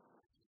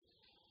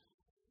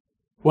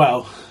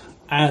Well,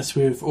 as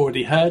we've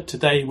already heard,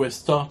 today we're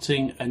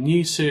starting a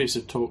new series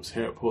of talks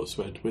here at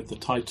Portswood with the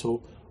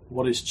title,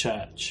 What is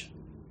Church?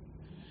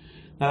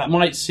 Now that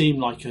might seem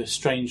like a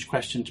strange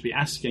question to be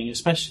asking,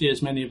 especially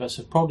as many of us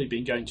have probably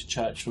been going to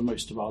church for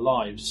most of our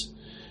lives.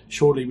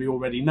 Surely we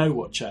already know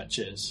what church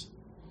is.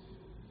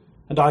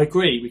 And I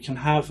agree, we can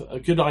have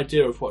a good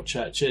idea of what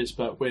church is,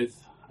 but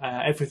with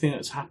everything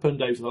that's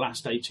happened over the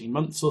last 18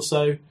 months or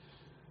so,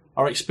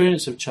 our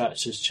experience of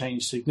church has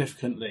changed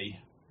significantly.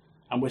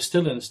 And we're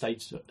still in a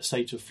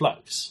state of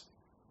flux.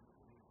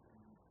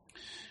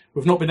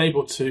 We've not been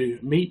able to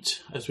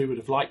meet as we would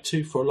have liked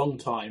to for a long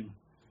time.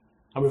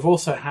 And we've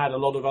also had a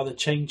lot of other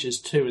changes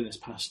too in this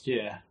past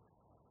year.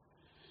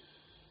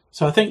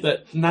 So I think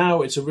that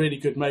now is a really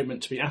good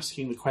moment to be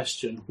asking the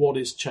question, what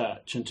is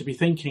church? And to be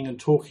thinking and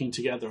talking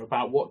together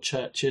about what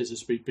church is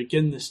as we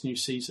begin this new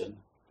season.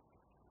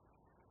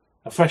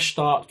 A fresh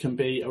start can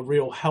be a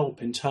real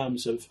help in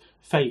terms of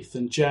faith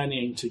and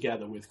journeying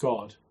together with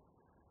God.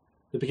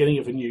 The beginning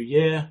of a new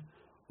year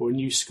or a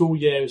new school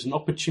year is an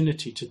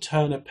opportunity to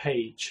turn a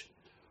page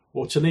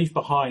or to leave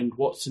behind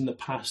what's in the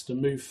past and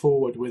move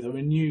forward with a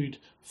renewed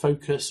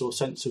focus or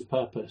sense of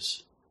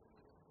purpose.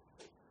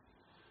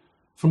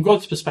 From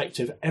God's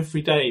perspective,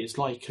 every day is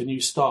like a new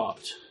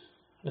start.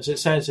 As it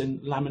says in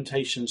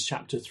Lamentations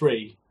chapter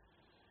 3,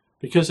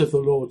 because of the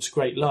Lord's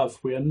great love,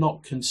 we are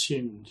not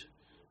consumed,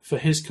 for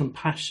his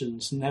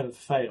compassions never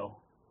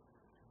fail.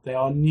 They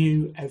are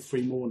new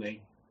every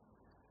morning.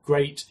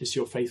 Great is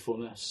your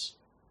faithfulness.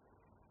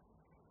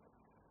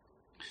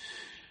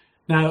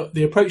 Now,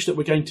 the approach that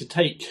we're going to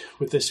take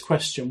with this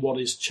question, what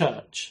is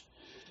church,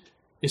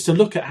 is to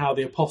look at how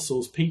the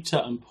apostles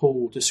Peter and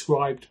Paul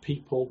described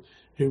people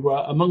who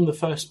were among the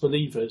first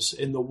believers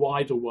in the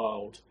wider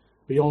world,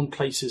 beyond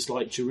places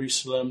like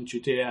Jerusalem,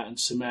 Judea and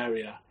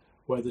Samaria,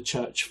 where the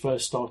church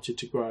first started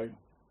to grow.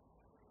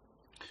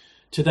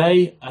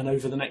 Today, and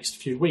over the next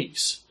few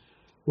weeks,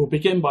 we'll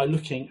begin by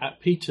looking at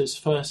Peter's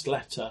first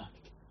letter.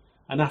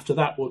 And after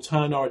that, we'll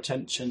turn our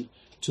attention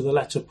to the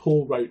letter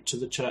Paul wrote to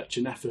the church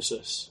in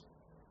Ephesus.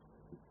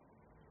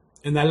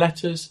 In their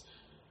letters,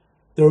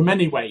 there are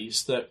many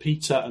ways that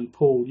Peter and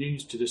Paul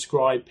used to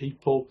describe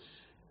people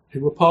who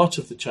were part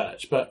of the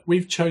church, but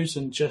we've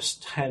chosen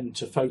just 10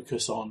 to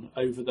focus on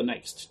over the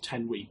next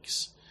 10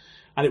 weeks.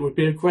 And it would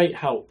be a great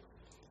help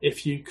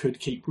if you could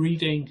keep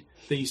reading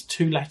these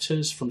 2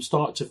 letters from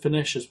start to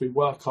finish as we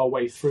work our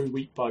way through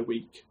week by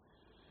week.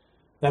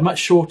 They're much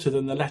shorter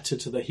than the letter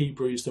to the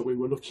Hebrews that we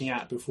were looking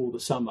at before the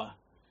summer.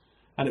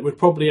 And it would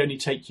probably only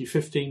take you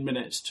 15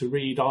 minutes to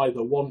read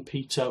either 1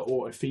 Peter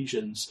or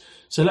Ephesians.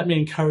 So let me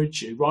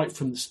encourage you right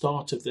from the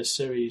start of this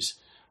series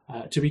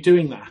to be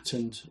doing that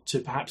and to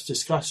perhaps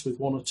discuss with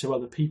 1 or 2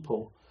 other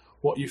people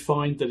what you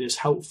find that is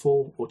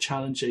helpful or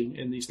challenging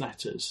in these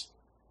letters.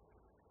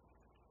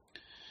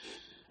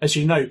 As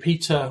you know,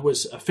 Peter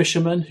was a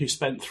fisherman who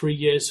spent 3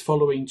 years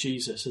following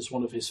Jesus as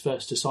one of his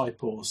first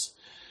disciples.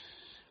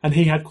 And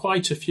he had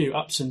quite a few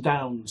ups and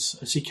downs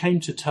as he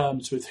came to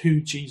terms with who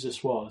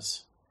Jesus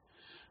was.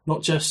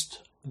 Not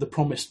just the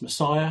promised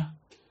Messiah,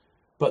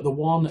 but the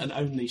one and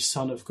only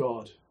Son of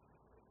God.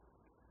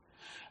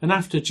 And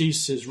after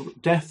Jesus'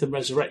 death and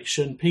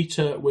resurrection,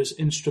 Peter was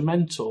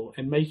instrumental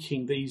in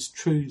making these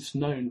truths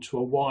known to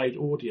a wide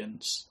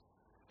audience.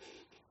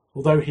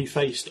 Although he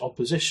faced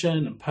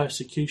opposition and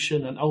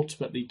persecution and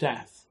ultimately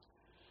death,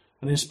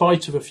 and in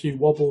spite of a few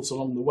wobbles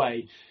along the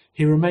way,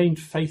 he remained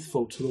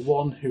faithful to the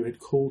one who had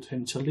called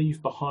him to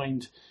leave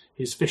behind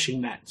his fishing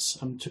nets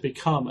and to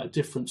become a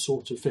different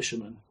sort of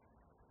fisherman.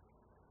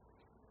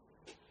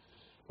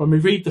 When we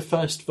read the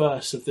first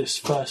verse of this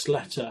first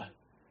letter,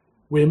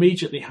 we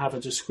immediately have a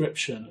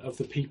description of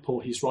the people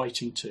he's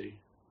writing to.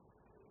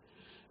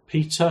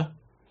 Peter,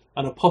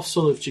 an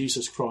apostle of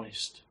Jesus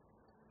Christ,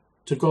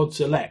 to God's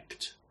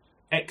elect,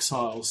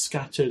 exiles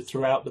scattered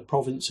throughout the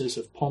provinces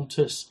of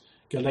Pontus,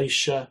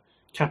 Galatia,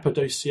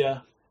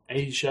 Cappadocia,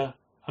 Asia,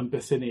 and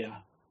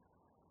Bithynia.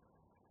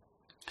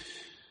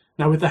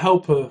 Now, with the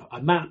help of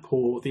a map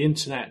or the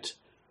internet,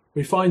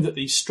 we find that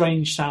these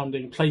strange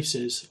sounding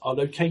places are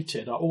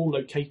all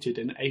located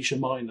in Asia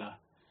Minor.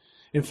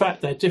 In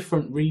fact, they're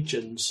different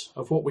regions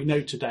of what we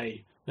know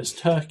today as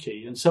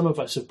Turkey, and some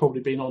of us have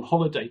probably been on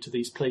holiday to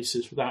these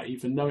places without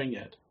even knowing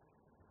it.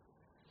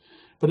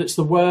 But it's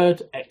the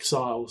word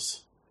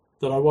exiles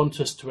that I want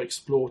us to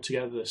explore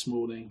together this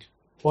morning.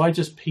 Why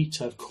does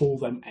Peter call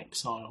them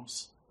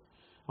exiles?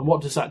 And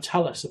what does that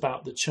tell us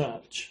about the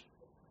church?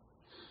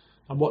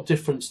 And what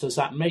difference does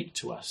that make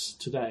to us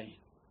today?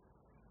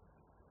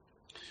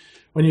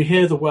 When you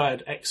hear the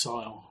word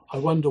exile, I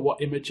wonder what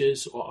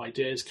images or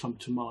ideas come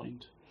to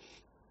mind.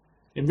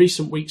 In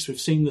recent weeks, we've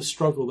seen the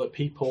struggle that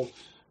people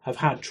have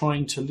had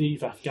trying to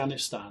leave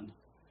Afghanistan,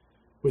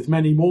 with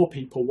many more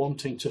people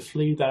wanting to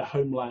flee their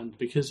homeland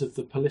because of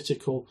the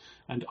political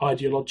and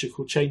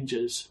ideological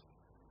changes.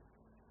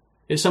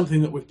 It's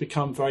something that we've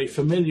become very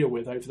familiar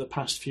with over the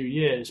past few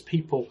years,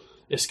 people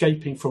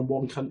escaping from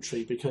one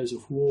country because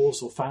of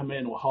wars or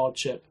famine or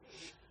hardship,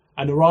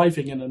 and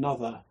arriving in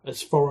another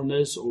as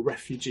foreigners or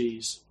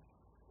refugees.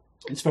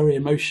 It's very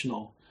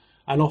emotional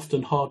and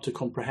often hard to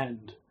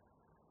comprehend.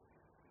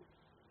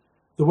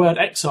 The word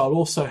exile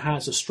also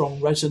has a strong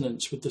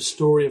resonance with the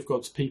story of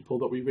God's people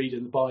that we read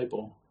in the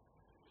Bible.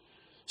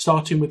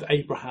 Starting with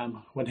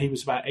Abraham, when he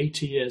was about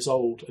 80 years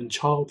old and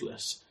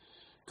childless,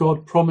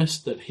 God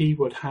promised that he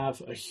would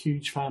have a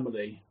huge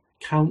family,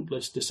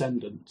 countless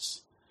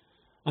descendants,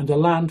 and a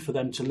land for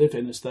them to live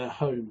in as their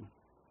home.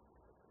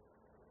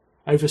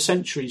 Over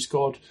centuries,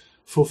 God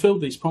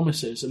fulfilled these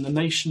promises, and the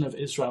nation of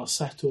Israel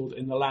settled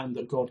in the land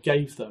that God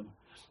gave them,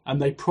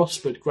 and they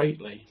prospered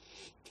greatly.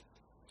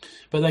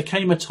 But there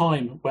came a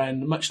time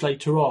when, much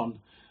later on,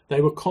 they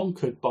were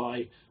conquered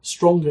by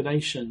stronger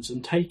nations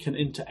and taken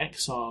into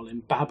exile in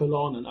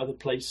Babylon and other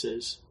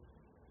places.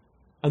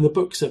 And the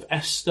books of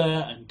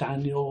Esther and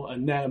Daniel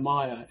and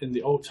Nehemiah in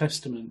the Old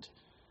Testament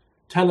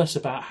tell us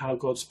about how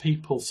God's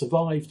people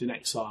survived in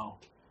exile,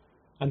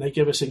 and they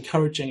give us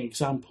encouraging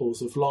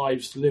examples of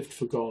lives lived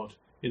for God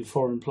in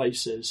foreign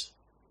places.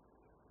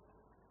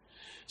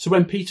 So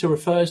when Peter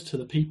refers to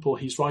the people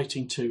he's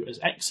writing to as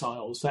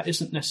exiles, that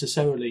isn't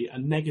necessarily a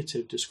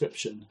negative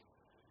description.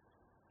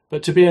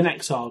 But to be an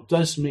exile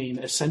does mean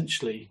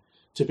essentially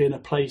to be in a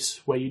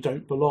place where you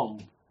don't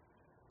belong,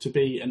 to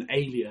be an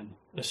alien,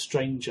 a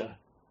stranger.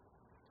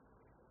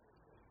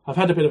 I've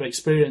had a bit of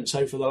experience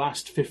over the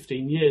last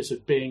 15 years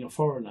of being a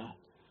foreigner,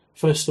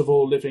 first of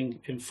all living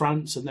in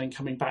France and then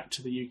coming back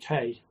to the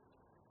UK.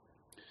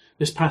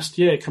 This past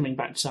year, coming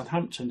back to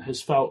Southampton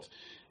has felt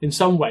in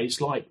some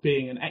ways like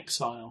being an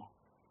exile.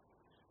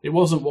 It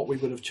wasn't what we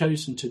would have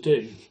chosen to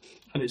do,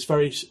 and it's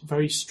very,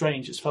 very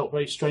strange. It's felt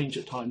very strange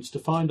at times to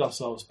find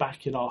ourselves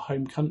back in our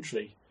home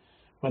country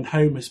when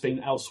home has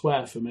been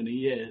elsewhere for many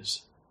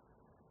years.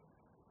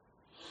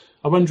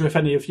 I wonder if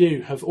any of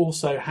you have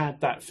also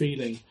had that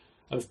feeling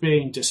of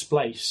being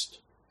displaced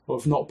or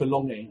of not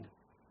belonging.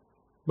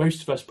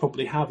 Most of us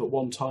probably have at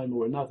one time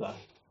or another.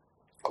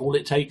 All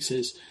it takes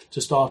is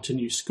to start a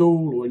new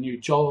school or a new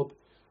job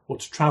or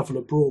to travel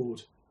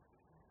abroad.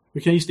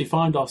 We can easily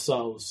find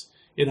ourselves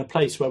in a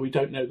place where we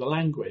don't know the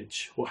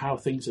language or how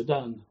things are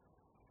done,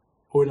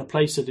 or in a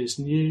place that is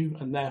new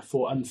and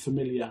therefore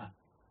unfamiliar,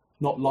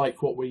 not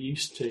like what we're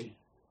used to.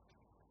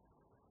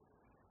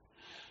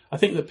 I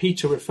think that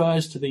Peter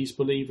refers to these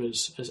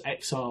believers as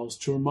exiles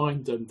to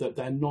remind them that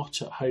they're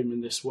not at home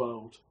in this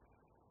world,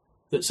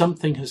 that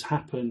something has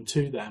happened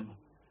to them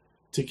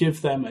to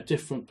give them a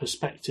different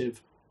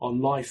perspective on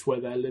life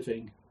where they're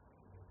living.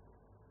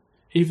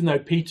 Even though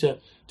Peter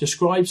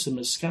describes them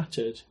as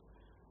scattered,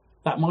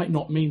 that might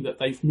not mean that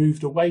they've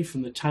moved away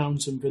from the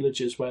towns and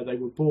villages where they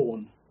were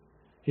born.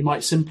 He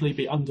might simply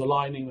be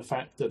underlining the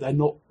fact that they're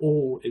not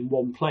all in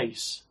one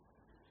place.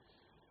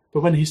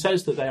 But when he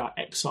says that they are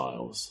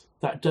exiles,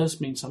 that does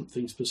mean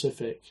something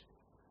specific.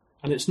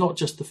 And it's not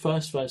just the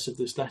first verse of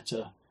this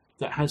letter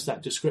that has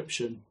that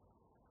description.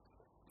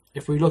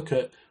 If we look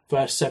at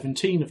verse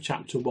 17 of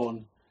chapter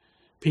 1,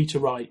 Peter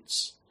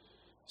writes,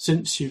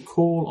 "Since you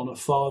call on a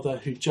Father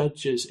who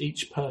judges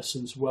each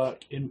person's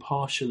work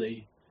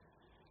impartially,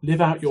 live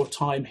out your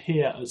time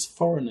here as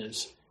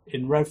foreigners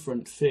in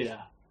reverent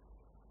fear."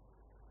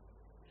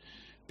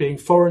 Being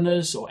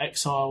foreigners or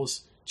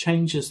exiles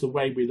changes the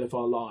way we live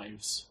our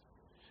lives.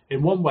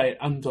 In one way, it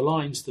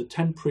underlines the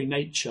temporary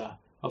nature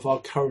of our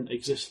current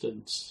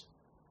existence.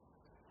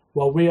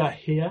 While we are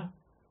here,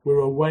 we're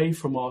away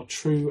from our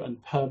true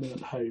and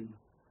permanent home.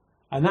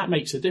 And that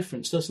makes a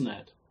difference, doesn't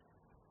it?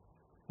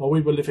 While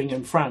we were living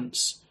in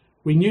France,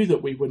 we knew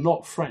that we were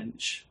not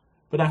French,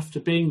 but after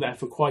being there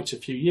for quite a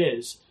few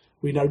years,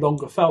 we no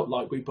longer felt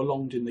like we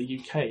belonged in the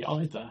UK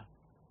either.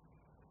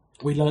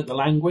 We learnt the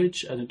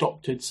language and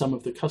adopted some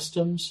of the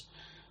customs,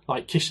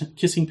 like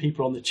kissing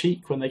people on the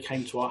cheek when they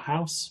came to our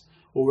house,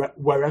 or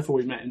wherever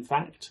we met in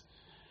fact.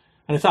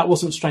 And if that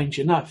wasn't strange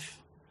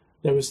enough,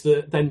 there was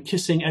then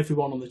kissing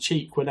everyone on the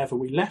cheek whenever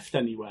we left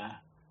anywhere.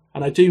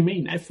 And I do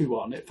mean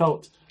everyone. It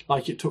felt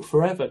like it took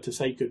forever to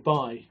say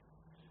goodbye.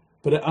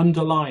 But it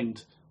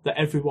underlined that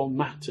everyone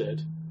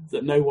mattered,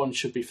 that no one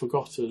should be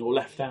forgotten or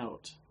left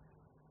out.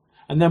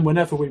 And then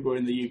whenever we were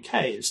in the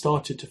UK, it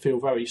started to feel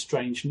very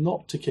strange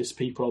not to kiss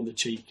people on the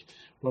cheek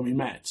when we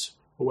met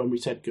or when we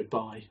said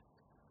goodbye.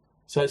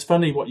 So it's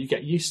funny what you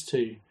get used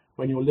to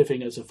when you're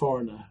living as a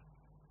foreigner.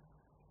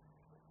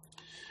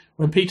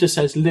 When Peter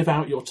says, live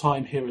out your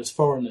time here as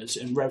foreigners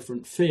in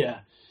reverent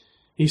fear,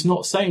 he's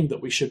not saying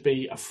that we should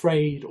be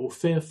afraid or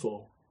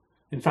fearful.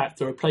 In fact,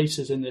 there are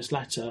places in this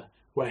letter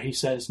where he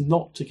says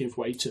not to give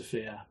way to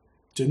fear.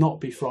 Do not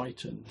be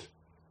frightened.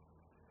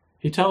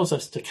 He tells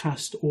us to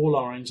cast all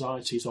our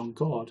anxieties on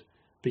God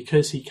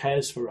because he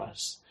cares for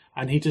us,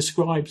 and he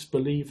describes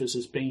believers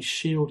as being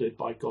shielded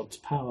by God's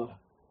power.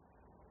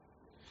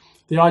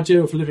 The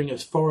idea of living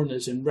as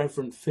foreigners in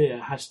reverent fear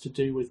has to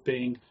do with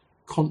being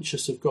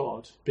conscious of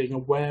God, being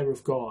aware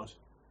of God,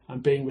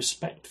 and being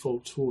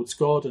respectful towards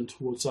God and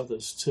towards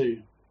others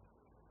too.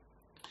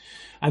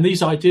 And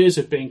these ideas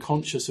of being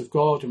conscious of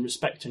God and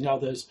respecting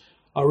others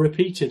are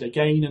repeated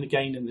again and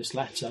again in this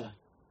letter.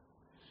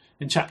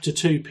 In chapter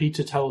 2,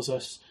 Peter tells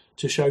us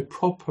to show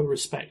proper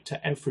respect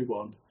to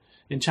everyone,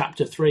 In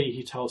chapter 3,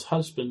 he tells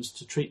husbands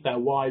to treat their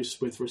wives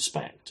with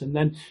respect, and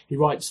then he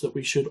writes that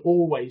we should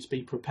always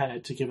be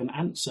prepared to give an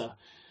answer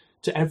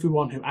to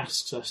everyone who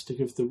asks us to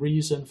give the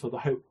reason for the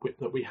hope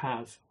that we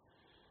have,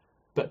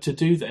 but to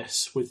do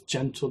this with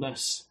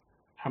gentleness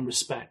and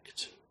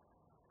respect.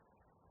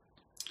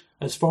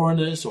 As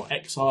foreigners or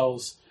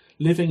exiles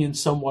living in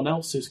someone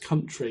else's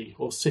country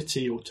or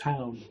city or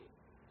town,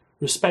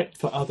 respect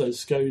for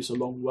others goes a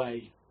long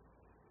way.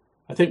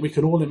 I think we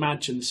can all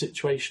imagine the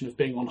situation of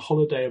being on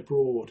holiday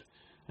abroad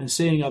and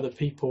seeing other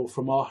people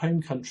from our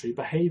home country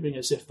behaving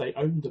as if they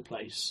owned the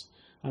place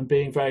and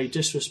being very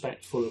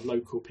disrespectful of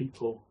local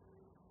people.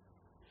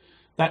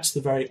 That's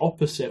the very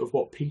opposite of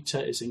what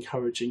Peter is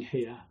encouraging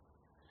here.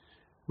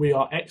 We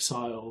are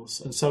exiles,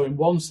 and so in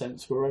one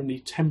sense we're only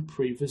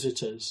temporary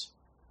visitors.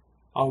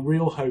 Our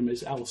real home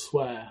is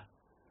elsewhere.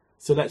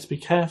 So let's be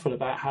careful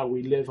about how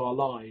we live our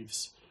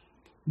lives,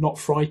 not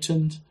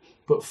frightened,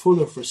 but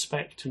full of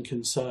respect and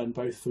concern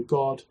both for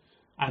God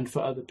and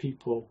for other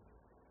people.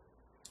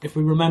 If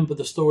we remember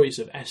the stories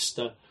of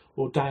Esther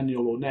or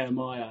Daniel or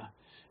Nehemiah,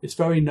 it's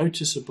very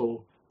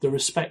noticeable the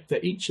respect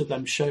that each of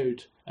them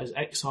showed as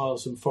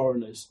exiles and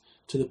foreigners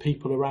to the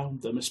people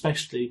around them,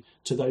 especially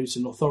to those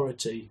in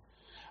authority,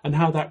 and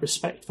how that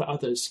respect for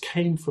others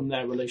came from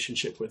their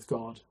relationship with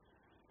God.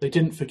 They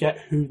didn't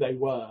forget who they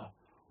were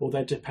or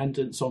their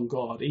dependence on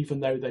God, even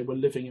though they were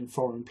living in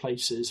foreign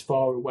places,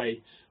 far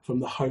away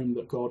from the home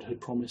that God had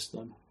promised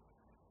them.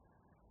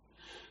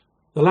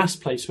 The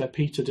last place where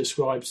Peter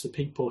describes the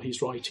people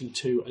he's writing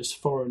to as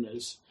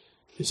foreigners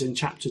is in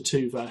chapter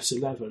 2, verse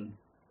 11.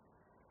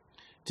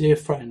 Dear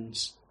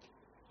friends,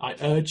 I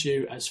urge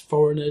you as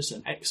foreigners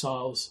and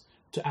exiles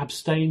to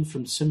abstain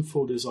from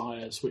sinful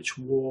desires which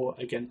war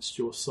against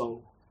your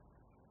soul.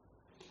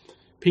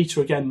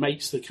 Peter again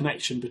makes the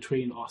connection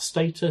between our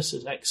status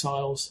as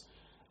exiles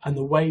and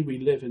the way we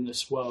live in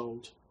this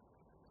world.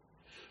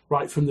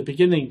 Right from the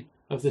beginning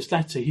of this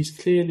letter, he's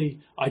clearly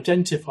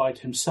identified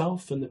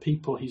himself and the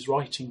people he's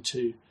writing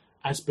to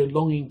as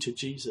belonging to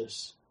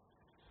Jesus.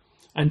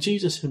 And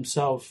Jesus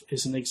himself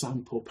is an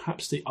example,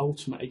 perhaps the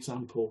ultimate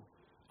example,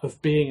 of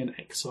being an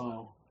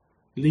exile,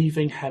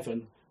 leaving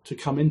heaven to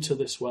come into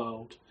this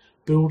world,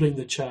 building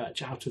the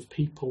church out of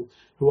people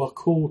who are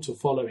called to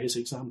follow his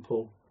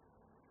example.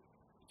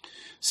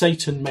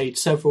 Satan made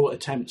several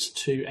attempts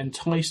to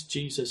entice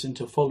Jesus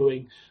into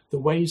following the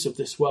ways of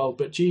this world,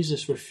 but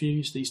Jesus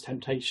refused these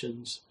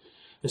temptations.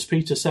 As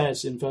Peter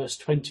says in verse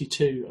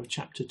 22 of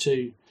chapter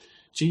 2,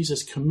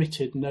 Jesus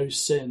committed no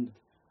sin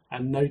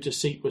and no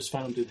deceit was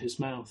found in his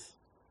mouth.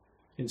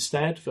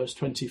 Instead, verse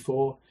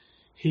 24,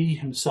 he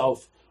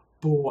himself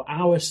bore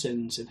our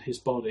sins in his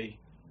body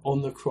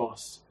on the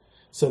cross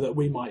so that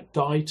we might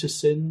die to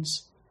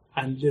sins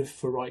and live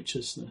for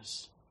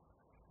righteousness.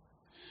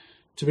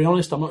 To be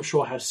honest, I'm not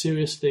sure how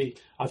seriously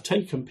I've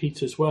taken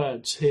Peter's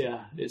words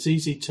here. It's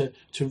easy to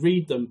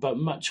read them, but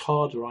much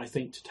harder, I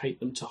think, to take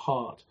them to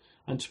heart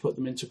and to put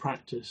them into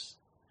practice.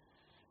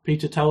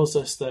 Peter tells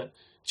us that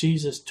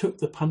Jesus took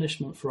the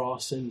punishment for our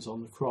sins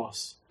on the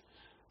cross,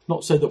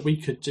 not so that we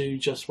could do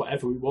just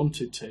whatever we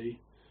wanted to,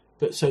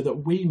 but so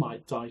that we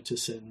might die to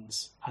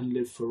sins and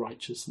live for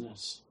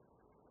righteousness.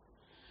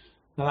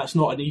 Now, that's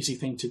not an easy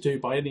thing to do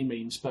by any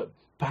means, but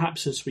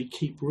perhaps as we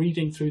keep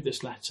reading through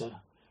this letter,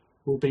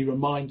 we'll be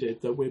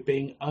reminded that we're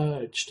being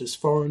urged as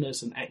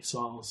foreigners and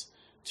exiles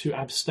to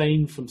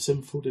abstain from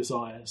sinful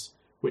desires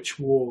which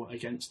war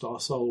against our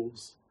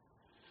souls.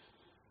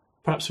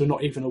 Perhaps we're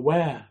not even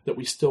aware that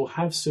we still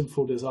have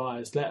sinful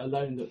desires, let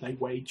alone that they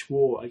wage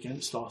war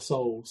against our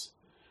souls.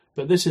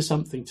 But this is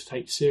something to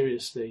take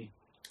seriously,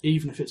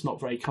 even if it's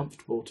not very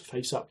comfortable to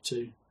face up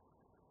to.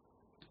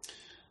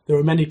 There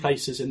are many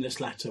places in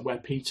this letter where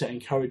Peter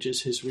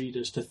encourages his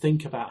readers to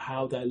think about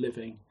how they're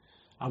living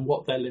and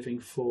what they're living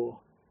for.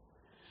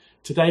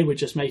 Today we're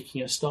just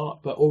making a start,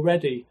 but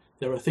already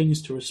there are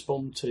things to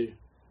respond to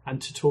and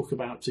to talk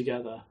about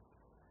together.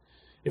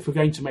 If we're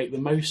going to make the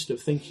most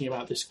of thinking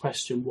about this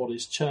question, what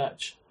is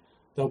church,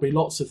 there'll be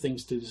lots of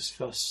things to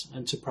discuss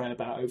and to pray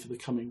about over the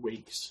coming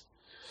weeks.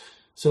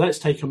 So let's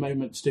take a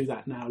moment to do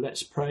that now.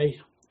 Let's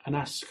pray and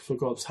ask for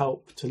God's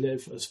help to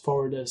live as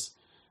foreigners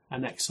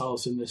and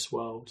exiles in this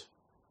world.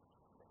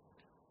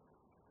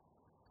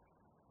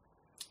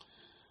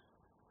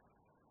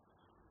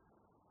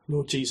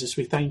 Lord Jesus,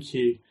 we thank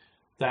you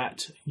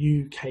that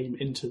you came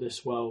into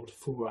this world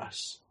for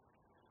us.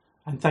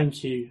 And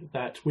thank you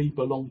that we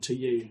belong to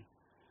you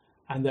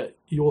and that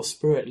your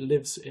Spirit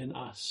lives in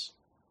us.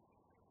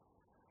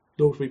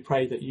 Lord, we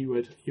pray that you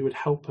would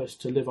help us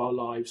to live our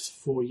lives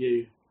for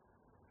you.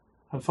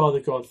 And Father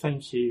God,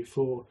 thank you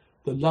for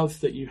the love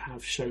that you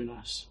have shown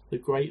us, the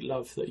great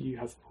love that you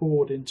have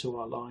poured into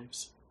our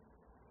lives.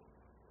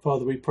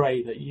 Father, we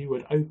pray that you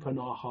would open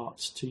our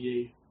hearts to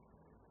you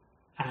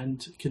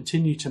and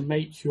continue to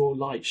make your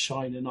light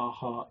shine in our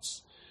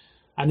hearts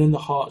and in the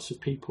hearts of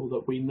people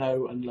that we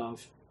know and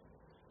love,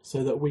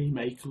 so that we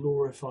may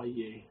glorify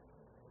you.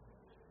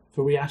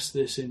 For we ask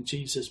this in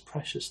Jesus'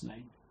 precious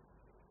name.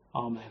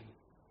 Amen.